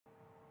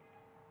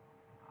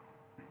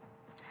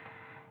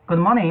Good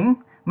morning.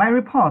 My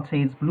report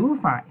is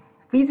BlueFi,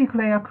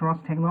 physical layer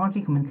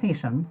cross-technology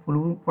communication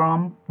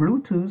from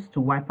Bluetooth to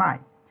Wi-Fi.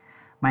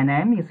 My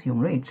name is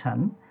Yongrui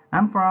Chen.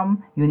 I'm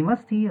from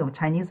University of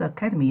Chinese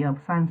Academy of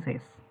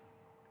Sciences.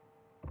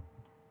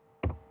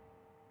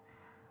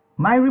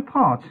 My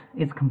report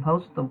is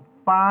composed of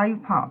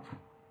 5 parts.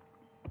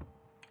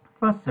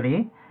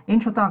 Firstly,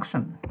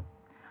 introduction.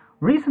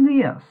 Recent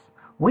years,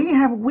 we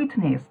have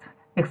witnessed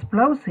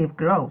explosive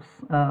growth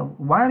of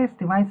wireless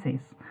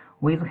devices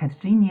with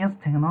heterogeneous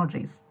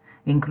technologies,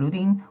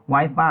 including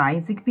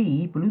Wi-Fi,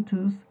 Zigbee,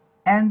 Bluetooth,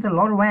 and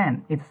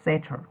LoRaWAN,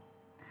 etc.,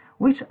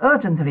 which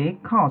urgently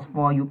calls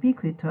for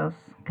ubiquitous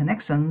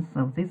connections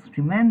of these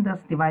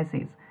tremendous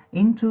devices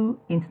into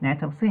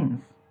Internet of Things.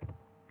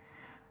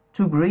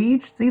 To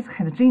bridge these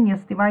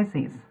heterogeneous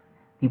devices,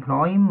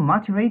 deploying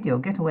multi-radio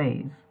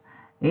gateways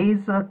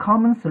is a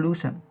common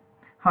solution.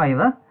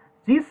 However,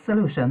 this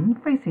solution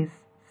faces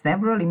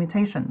several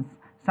limitations,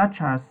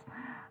 such as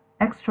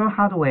extra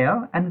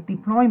hardware and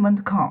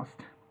deployment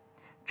cost,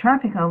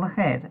 traffic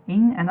overhead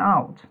in and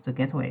out the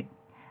gateway,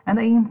 and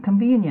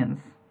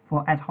inconvenience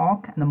for ad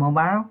hoc and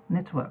mobile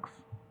networks.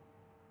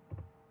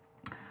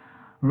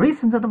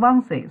 Recent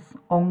advances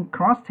on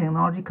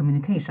cross-technology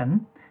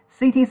communication,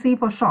 CTC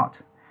for short,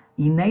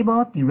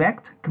 enable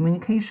direct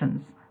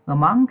communications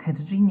among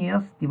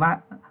heterogeneous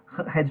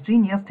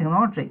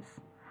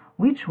technologies,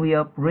 which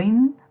will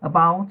bring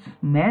about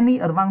many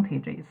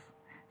advantages,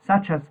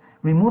 such as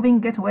removing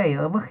gateway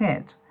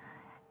overhead,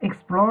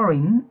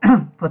 exploring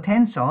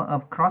potential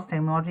of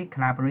cross-technology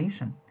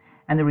collaboration,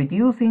 and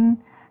reducing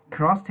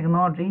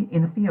cross-technology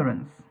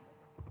interference.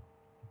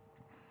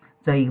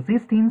 The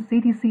existing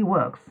CTC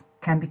works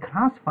can be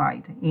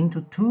classified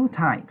into 2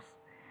 types,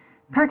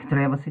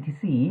 packet-level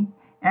CTC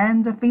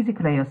and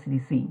physical-layer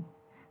CTC.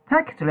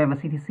 Packet-level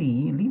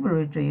CTC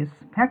leverages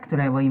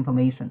packet-level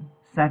information,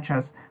 such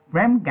as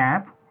frame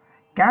gap,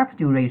 gap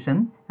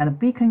duration, and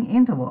beacon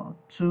interval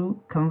to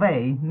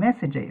convey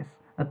messages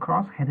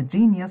across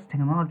heterogeneous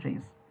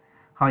technologies.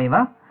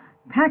 However,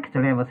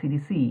 packet-level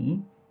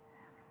CTC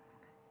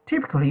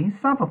typically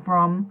suffer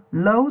from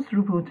low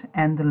throughput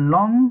and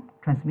long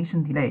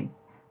transmission delay,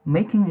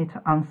 making it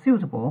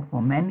unsuitable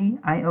for many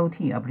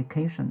IoT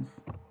applications.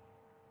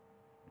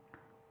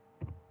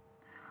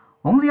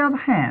 On the other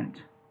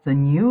hand, the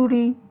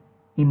newly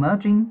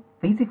emerging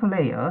physical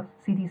layer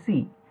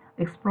CTC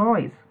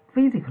exploits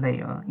physical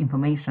layer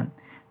information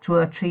to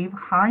achieve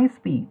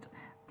high-speed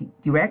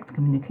direct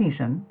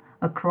communication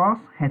across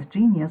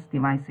heterogeneous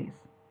devices.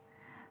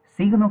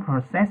 Signal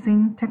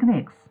processing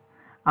techniques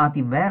are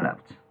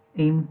developed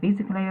in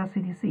physical layer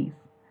CTCs,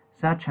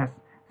 such as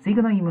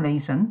signal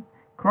emulation,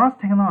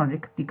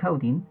 cross-technology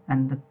decoding,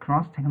 and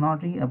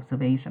cross-technology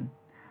observation.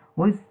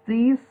 With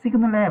these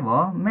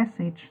signal-level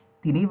message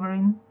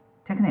delivering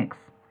techniques,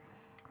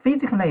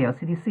 physical layer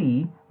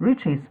CTC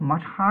reaches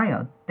much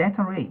higher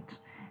data rate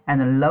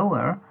and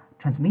lower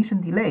transmission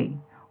delay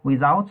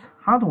without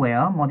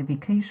hardware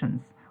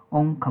modifications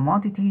on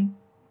commodity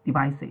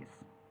devices.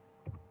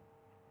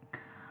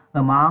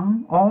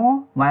 Among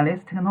all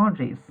wireless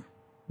technologies,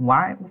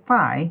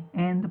 Wi-Fi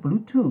and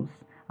Bluetooth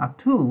are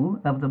 2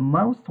 of the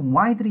most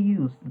widely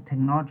used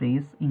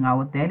technologies in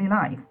our daily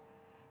life.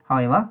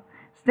 However,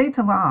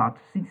 state-of-the-art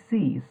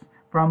CTCs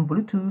from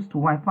Bluetooth to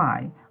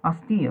Wi-Fi are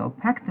still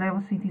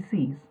packet-level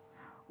CTCs,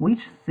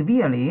 which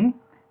severely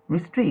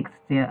restricts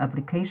their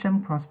application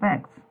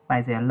prospects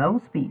by their low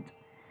speed.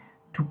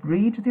 To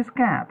bridge this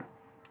gap,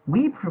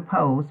 we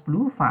propose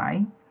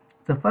BlueFi,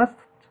 the first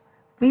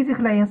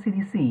physical layer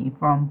CTC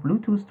from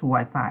Bluetooth to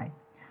Wi-Fi,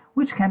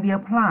 which can be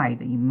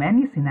applied in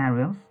many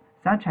scenarios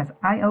such as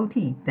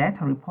IoT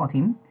data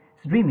reporting,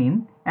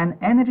 streaming, and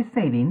energy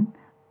saving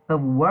of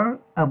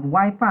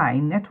Wi-Fi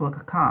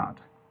network card.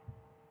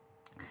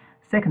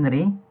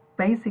 Secondly,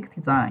 basic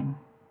design.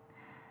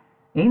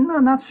 In a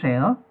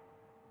nutshell,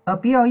 a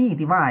BLE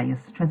device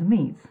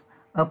transmits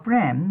a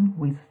frame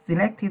with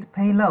selected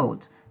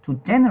payload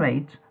to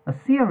generate a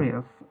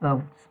series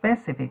of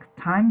specific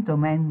time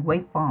domain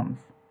waveforms.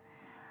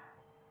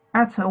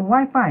 At a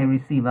Wi-Fi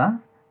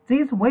receiver,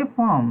 these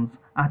waveforms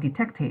are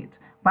detected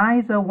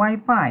by the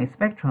Wi-Fi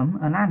spectrum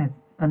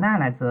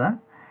analyzer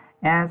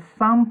as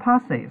some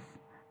pulses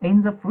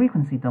in the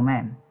frequency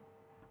domain.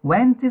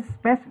 When these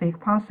specific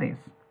pulses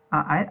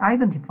are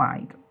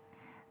identified,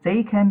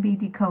 they can be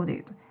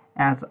decoded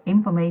as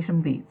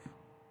information bits.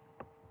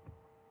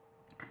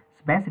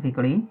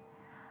 Specifically,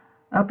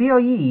 a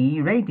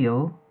BLE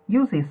radio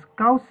uses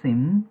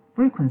Gaussian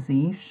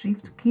frequency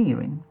shift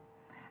keying,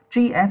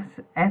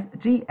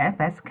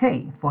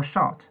 GFSK for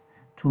short,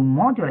 to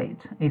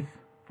modulate its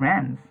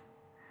frames.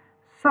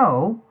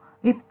 So,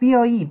 if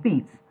BLE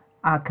bits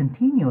are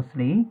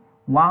continuously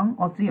 1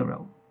 or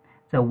 0,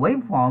 the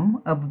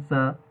waveform of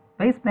the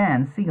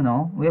baseband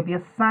signal will be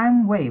a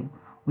sine wave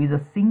with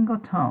a single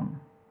term.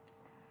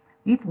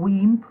 If we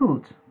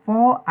input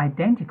 4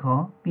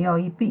 identical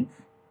BLE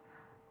bits,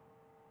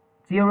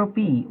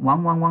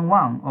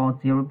 0B1111 or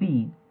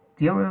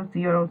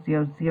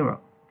 0B0000,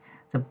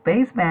 the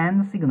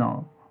baseband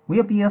signal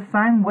will be a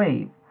sine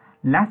wave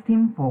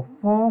lasting for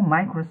 4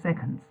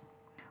 microseconds,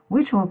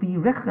 which will be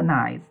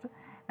recognized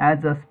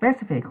as a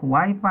specific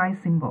Wi-Fi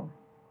symbol,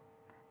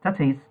 that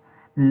is,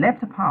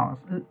 left pulse,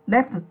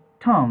 left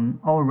turn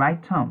or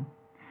right turn,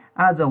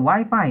 as a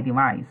Wi-Fi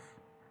device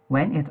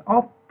when it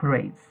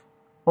operates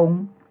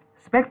on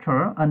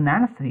spectral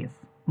analysis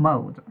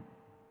mode.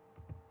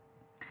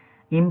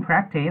 In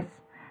practice,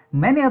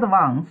 many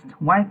advanced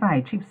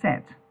Wi-Fi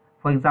chipsets,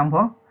 for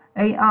example,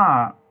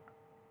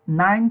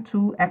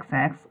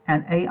 AR92XX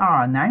and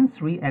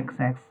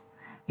AR93XX,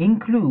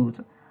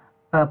 include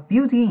a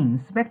built-in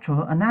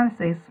spectral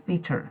analysis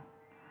feature.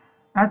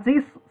 At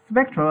this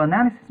spectral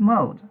analysis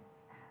mode,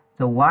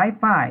 the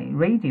Wi-Fi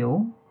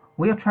radio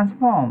will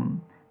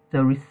transform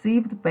the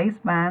received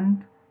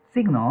baseband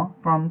signal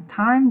from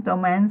time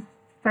domain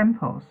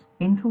samples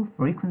into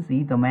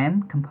frequency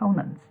domain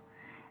components,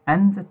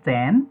 and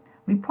then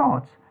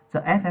report the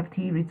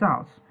FFT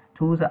results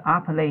to the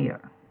upper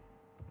layer.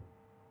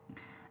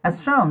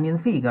 As shown in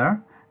the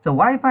figure, the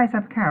Wi-Fi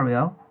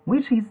subcarrier,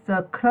 which is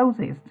the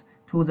closest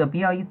to the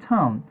BLE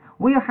term,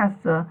 will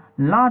have the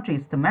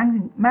largest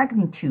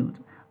magnitude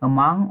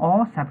among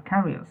all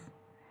subcarriers.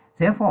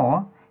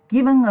 Therefore,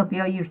 given a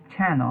BLE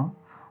channel,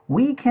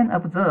 we can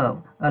observe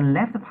a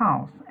left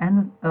pulse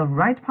and a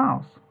right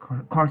pulse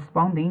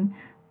corresponding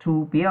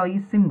to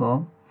BLE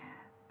symbol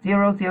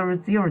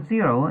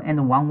 0000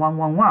 and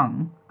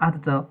 1111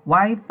 at the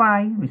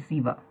Wi-Fi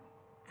receiver.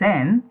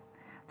 Then,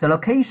 the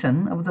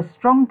location of the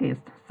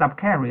strongest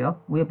subcarrier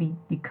will be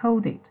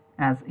decoded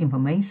as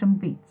information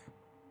bits.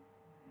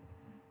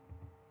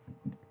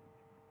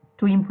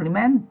 To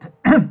implement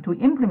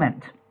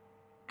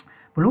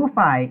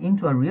BlueFi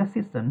into a real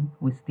system,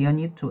 we still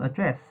need to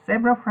address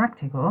several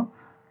practical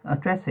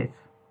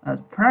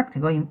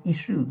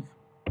issues.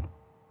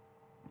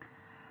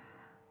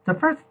 The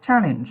first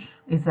challenge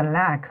is the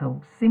lack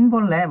of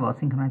symbol-level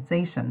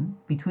synchronization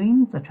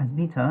between the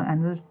transmitter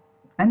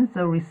and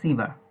the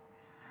receiver.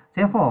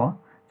 Therefore,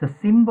 the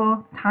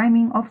symbol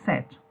timing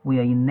offset will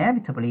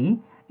inevitably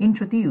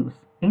introduce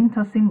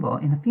inter-symbol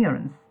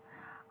interference,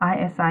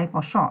 ISI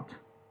for short.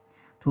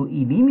 To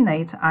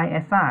eliminate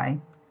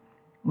ISI,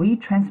 we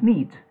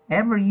transmit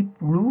every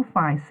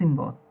BlueFi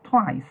symbol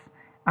twice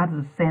at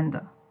the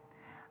sender.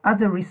 At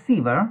the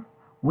receiver,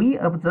 we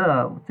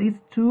observe these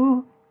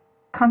two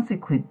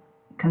consecutive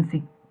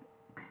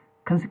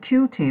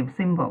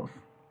symbols,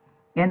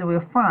 and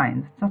will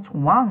find that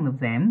one of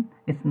them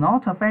is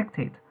not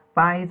affected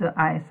by the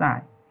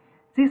ISI.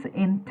 This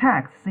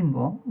intact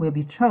symbol will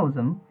be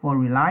chosen for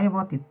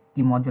reliable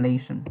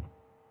demodulation.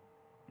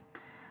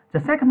 The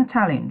second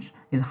challenge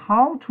is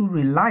how to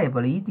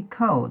reliably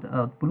decode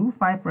a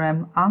BlueFi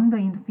frame under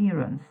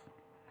interference.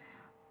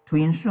 To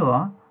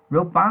ensure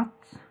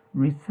robust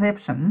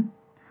reception,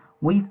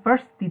 we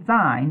first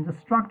designed the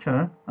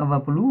structure of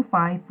a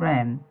BlueFi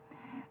frame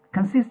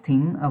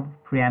consisting of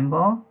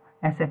preamble,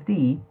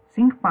 SFD,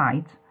 sync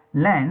byte,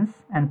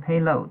 length, and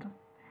payload,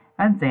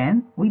 and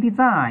then we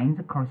designed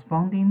the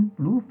corresponding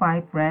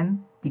BlueFi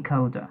frame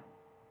decoder.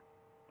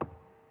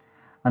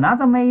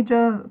 Another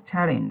major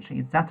challenge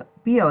is that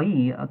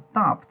BLE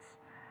adopts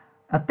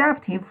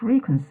adaptive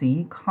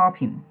frequency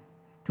copying.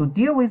 To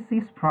deal with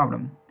this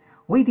problem,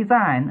 we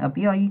designed a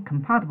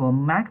BLE-compatible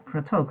MAC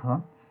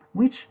protocol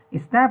which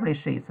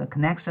establishes a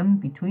connection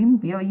between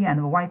BLE and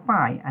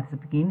Wi-Fi at the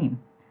beginning.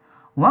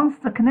 Once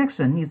the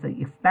connection is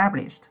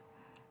established,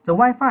 the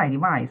Wi-Fi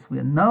device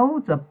will know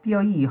the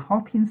BLE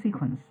hopping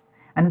sequence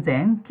and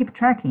then keep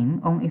tracking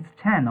on its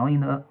channel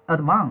in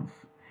advance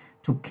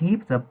to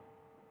keep the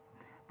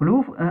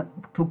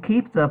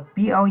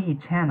BLE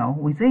channel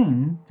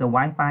within the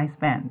Wi-Fi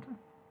band.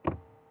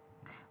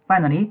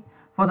 Finally,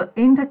 for the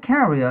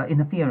inter-carrier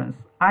interference,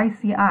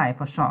 ICI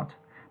for short,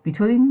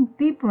 between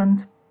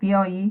different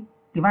BLE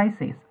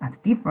devices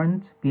at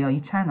different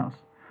BLE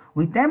channels,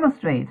 we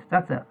demonstrate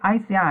that the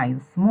ICI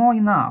is small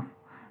enough,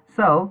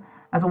 so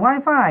as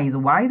Wi-Fi is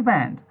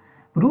wideband,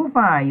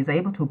 BlueFi is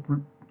able to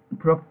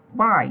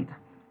provide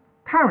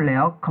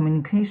parallel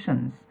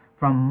communications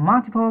from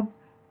multiple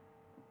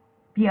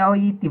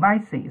BLE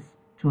devices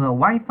to a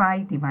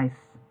Wi-Fi device.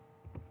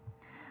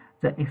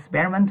 The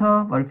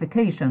experimental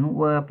verification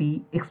will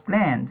be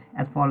explained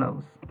as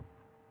follows.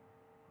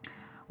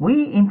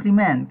 We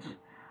implement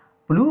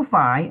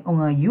BlueFi on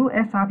a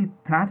USRP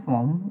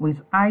platform with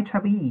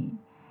IEEE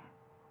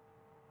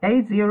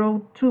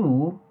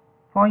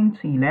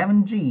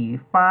 802.11g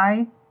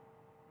 5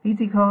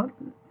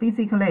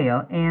 physical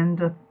layer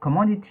and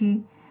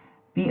commodity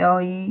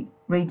BLE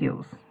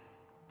radios.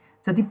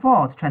 The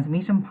default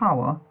transmission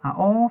power are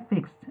all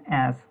fixed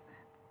as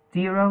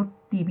 0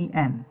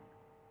 dBm.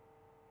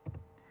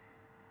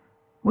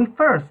 We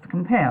first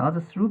compare the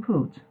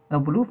throughput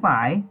of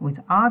BlueFi with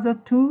other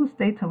two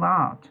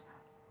state-of-the-art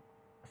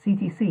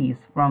CTCs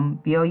from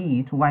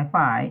BLE to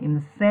Wi-Fi in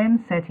the same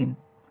setting.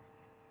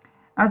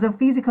 As a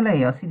physical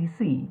layer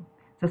CTC,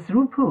 the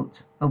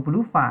throughput of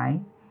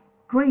BlueFi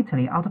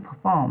greatly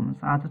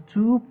outperforms other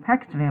two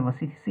packet-level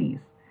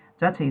CTCs,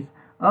 that is,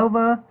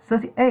 over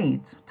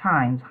 38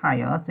 times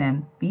higher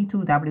than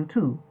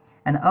B2W2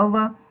 and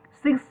over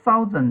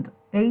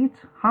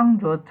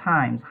 6,800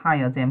 times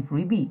higher than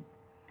FreeB.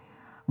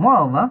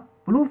 Moreover,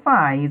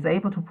 BlueFi is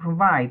able to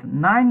provide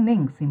 9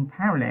 links in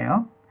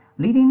parallel,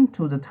 leading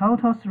to the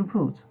total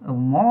throughput of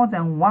more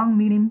than 1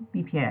 million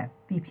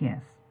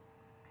bps.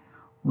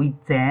 We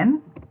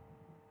then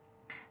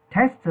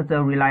test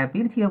the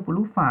reliability of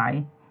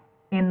BlueFi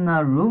in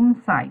a room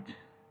site.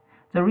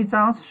 The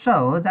results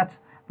show that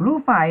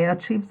BlueFi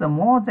achieves a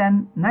more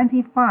than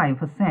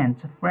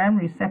 95% frame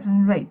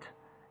reception rate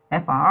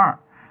 (FRR)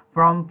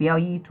 from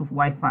BLE to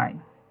Wi-Fi.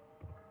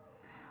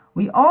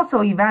 We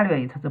also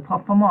evaluate the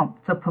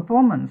performance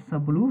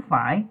of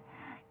BlueFi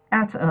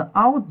at an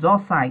outdoor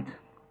site.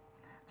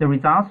 The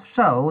results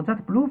show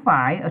that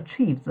BlueFi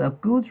achieves a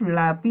good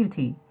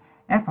reliability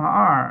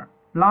 (FRR)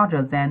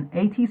 larger than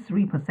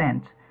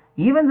 83%.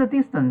 Even the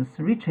distance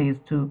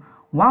reaches to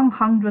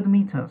 100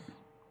 meters.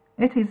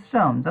 It is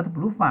shown that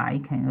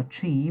BlueFi can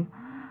achieve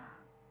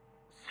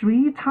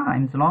 3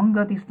 times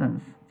longer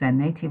distance than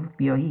native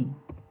BLE.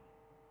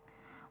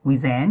 We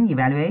then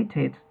evaluate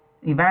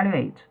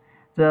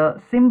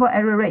the symbol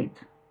error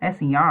rate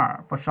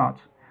 (SER for short)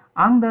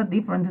 under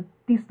different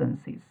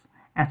distances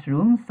at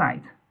room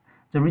site.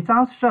 The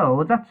results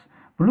show that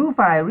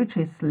BlueFi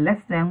reaches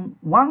less than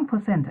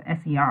 1%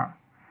 SER.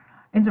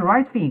 In the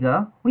right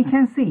figure, we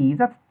can see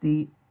that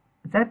the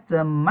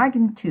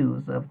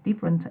magnitudes of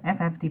different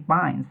FFT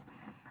binds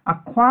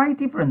are quite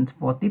different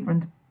for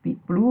different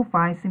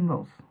BlueFi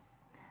symbols.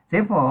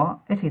 Therefore,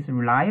 it is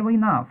reliable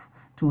enough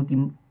to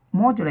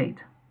demodulate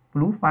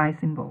BlueFi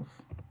symbols.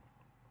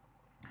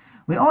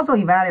 We also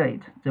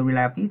evaluate the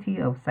reliability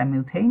of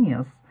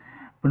simultaneous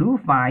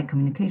BlueFi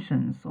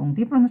communications on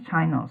different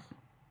channels.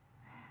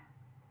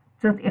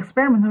 The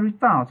experimental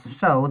results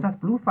show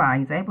that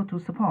BlueFi is able to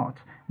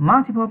support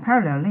multiple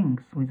parallel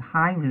links with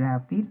high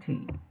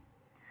reliability.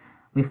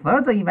 We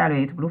further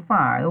evaluate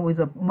BlueFi with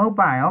a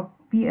mobile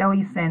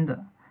BLE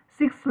sender.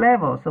 6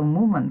 levels of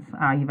movements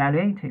are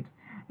evaluated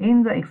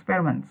in the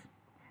experiments.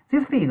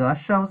 This figure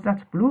shows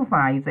that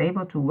BlueFi is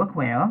able to work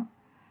well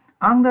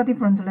under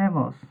different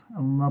levels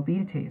of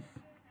mobilities.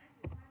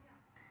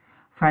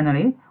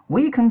 Finally,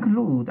 we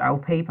conclude our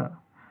paper.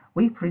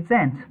 We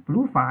present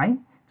BlueFi,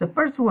 the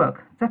first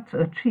work that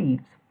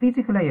achieves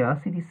physical layer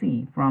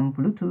CTC from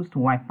Bluetooth to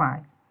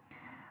Wi-Fi.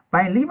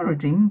 By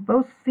leveraging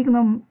both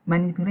signal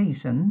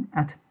manipulation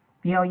at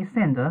BLE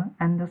sender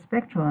and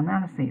spectral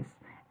analysis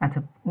at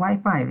a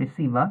Wi-Fi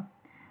receiver,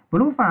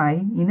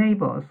 BlueFi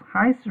enables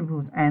high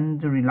throughput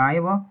and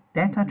reliable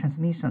data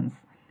transmissions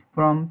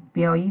from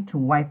BLE to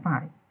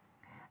Wi-Fi.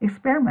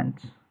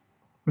 Experiment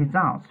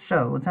results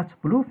show that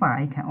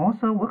BlueFi can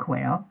also work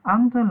well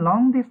under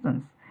long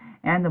distance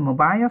and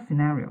mobile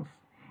scenarios,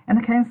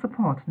 and can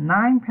support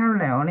 9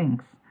 parallel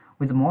links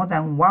with more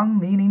than 1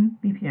 million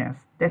bps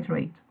data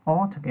rate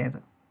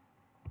altogether.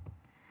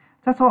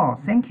 That's all.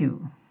 Thank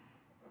you.